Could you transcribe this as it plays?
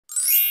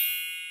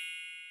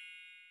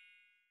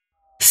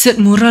Set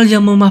mural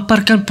yang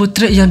memaparkan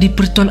potret yang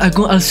di-Pertuan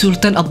Agong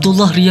Al-Sultan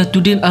Abdullah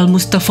Riyatuddin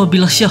Al-Mustafa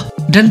Billah Shah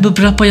dan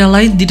beberapa yang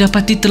lain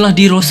didapati telah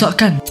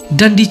dirosakkan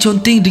dan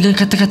diconteng dengan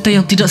kata-kata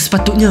yang tidak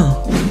sepatutnya.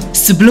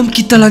 Sebelum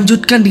kita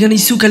lanjutkan dengan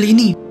isu kali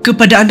ini,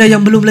 kepada anda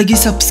yang belum lagi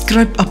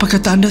subscribe, apa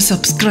kata anda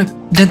subscribe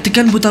dan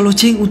tekan butang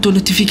loceng untuk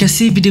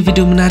notifikasi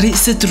video-video menarik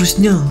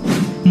seterusnya.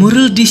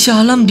 Mural di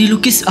Shah Alam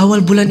dilukis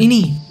awal bulan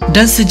ini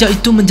dan sejak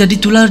itu menjadi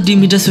tular di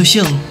media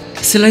sosial.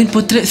 Selain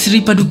potret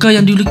Seri Paduka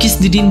yang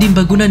dilukis di dinding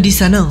bangunan di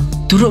sana,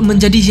 turut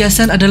menjadi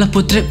hiasan adalah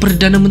potret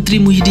Perdana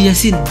Menteri Muhyiddin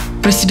Yassin,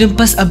 Presiden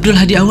PAS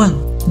Abdullah Hadi Awang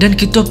dan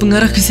Ketua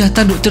Pengarah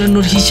Kesihatan Dr.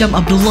 Noor Hisham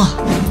Abdullah.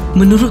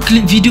 Menurut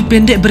klip video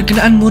pendek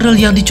berkenaan mural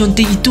yang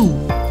diconteng itu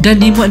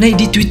dan dimuat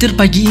naik di Twitter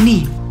pagi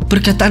ini,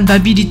 perkataan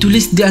babi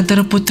ditulis di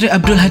antara potret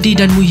Abdul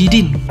Hadi dan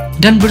Muhyiddin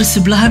dan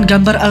bersebelahan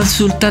gambar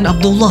Al-Sultan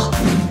Abdullah.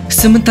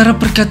 Sementara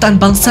perkataan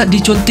bangsat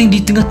diconteng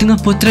di tengah-tengah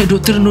potret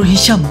Dr. Noor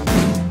Hisham.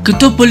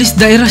 Ketua Polis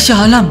Daerah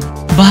Shah Alam,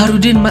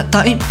 Baharudin Mat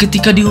Taib,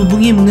 ketika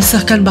dihubungi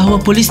mengesahkan bahawa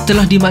polis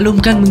telah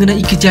dimaklumkan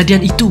mengenai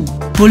kejadian itu.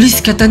 Polis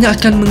katanya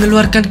akan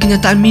mengeluarkan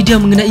kenyataan media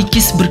mengenai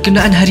kes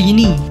berkenaan hari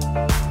ini.